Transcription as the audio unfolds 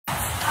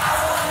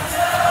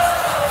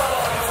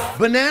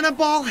Banana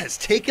Ball has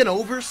taken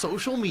over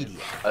social media.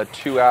 A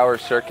 2-hour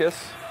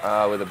circus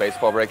with a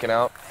baseball breaking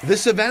out. The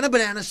Savannah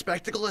Bananas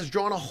spectacle has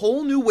drawn a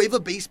whole new wave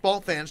of baseball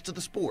fans to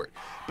the sport.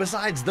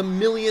 Besides the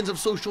millions of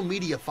social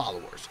media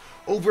followers,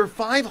 over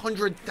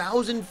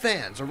 500,000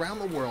 fans around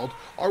the world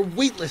are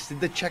waitlisted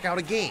to check out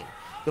a game.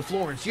 The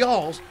Florence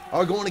Y'alls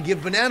are going to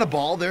give Banana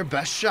Ball their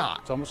best shot.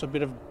 It's almost a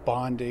bit of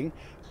bonding.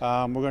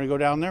 We're going to go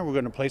down there, we're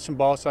going to play some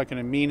ball. It's not going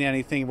to mean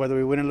anything whether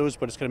we win or lose,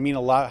 but it's going to mean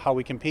a lot how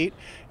we compete,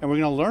 and we're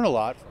going to learn a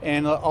lot,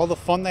 and all the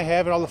fun they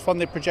have and all the fun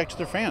they project to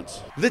their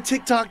fans. The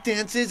TikTok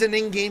dances and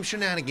in-game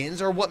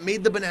shenanigans are what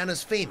made the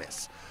Bananas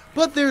famous,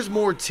 but there's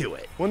more to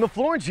it. When the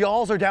Florence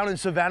Y'alls are down in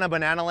Savannah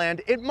Banana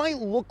Land, it might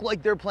look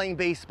like they're playing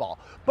baseball,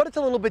 but it's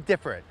a little bit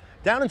different.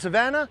 Down in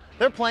Savannah,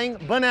 they're playing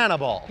Banana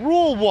Ball.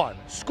 Rule 1,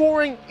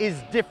 scoring is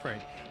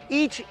different.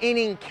 Each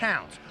inning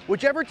counts.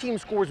 Whichever team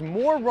scores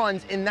more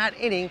runs in that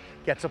inning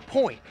gets a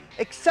point,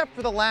 except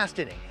for the last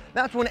inning.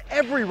 That's when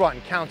every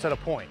run counts at a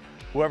point.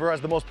 Whoever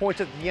has the most points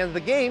at the end of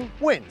the game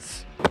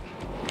wins.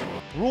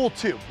 Rule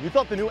 2, you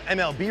thought the new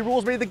MLB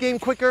rules made the game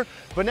quicker?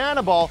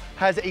 Banana Ball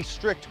has a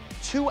strict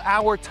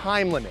 2-hour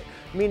time limit,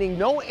 meaning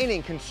no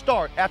inning can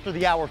start after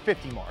the hour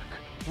 50 mark.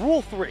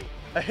 Rule 3,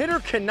 a hitter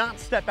cannot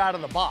step out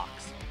of the box.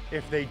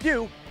 If they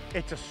do,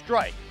 it's a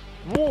strike.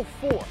 Rule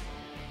 4,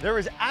 there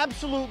is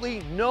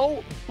absolutely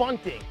no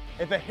bunting.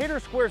 If a hitter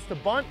squares to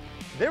bunt,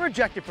 they're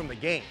ejected from the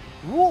game.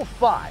 Rule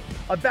 5,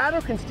 a batter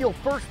can steal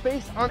first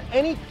base on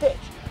any pitch,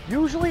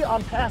 usually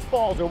on pass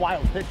balls or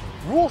wild pitches.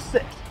 Rule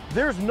 6,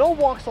 there's no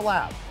walks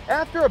allowed.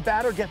 After a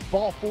batter gets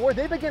ball 4,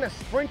 they begin a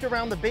sprint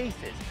around the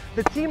bases.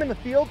 The team in the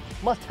field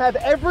must have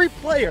every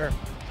player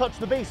touch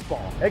the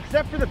baseball,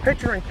 except for the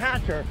pitcher and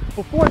catcher,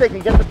 before they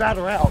can get the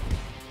batter out.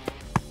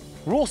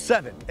 Rule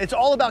 7, it's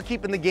all about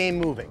keeping the game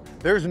moving.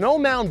 There's no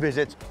mound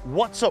visits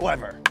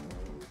whatsoever.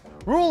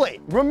 Rule 8,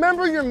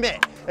 remember your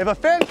mitt. If a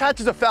fan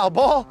catches a foul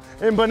ball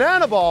in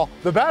Banana Ball,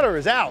 the batter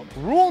is out.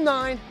 Rule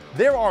 9,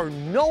 there are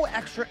no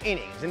extra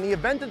innings. In the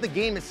event that the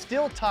game is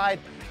still tied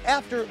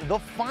after the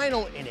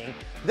final inning,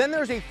 then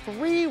there's a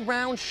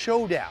 3-round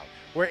showdown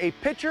where a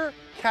pitcher,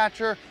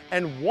 catcher,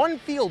 and one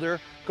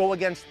fielder go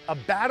against a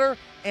batter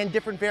and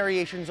different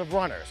variations of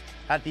runners.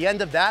 At the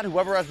end of that,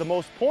 whoever has the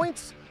most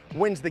points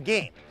wins the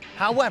game.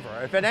 However,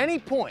 if at any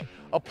point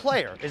a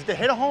player is to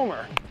hit a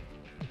homer,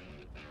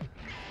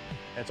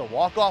 it's a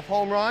walk-off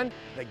home run,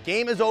 the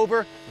game is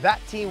over, that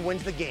team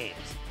wins the games.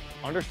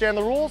 Understand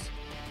the rules?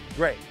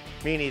 Great,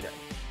 me neither.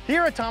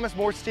 Here at Thomas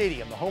More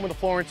Stadium, the home of the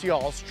Florence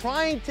Y'alls,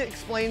 trying to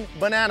explain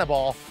Banana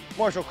Ball,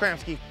 Marshall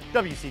Kramsky,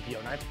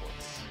 WCPO 9 Sports.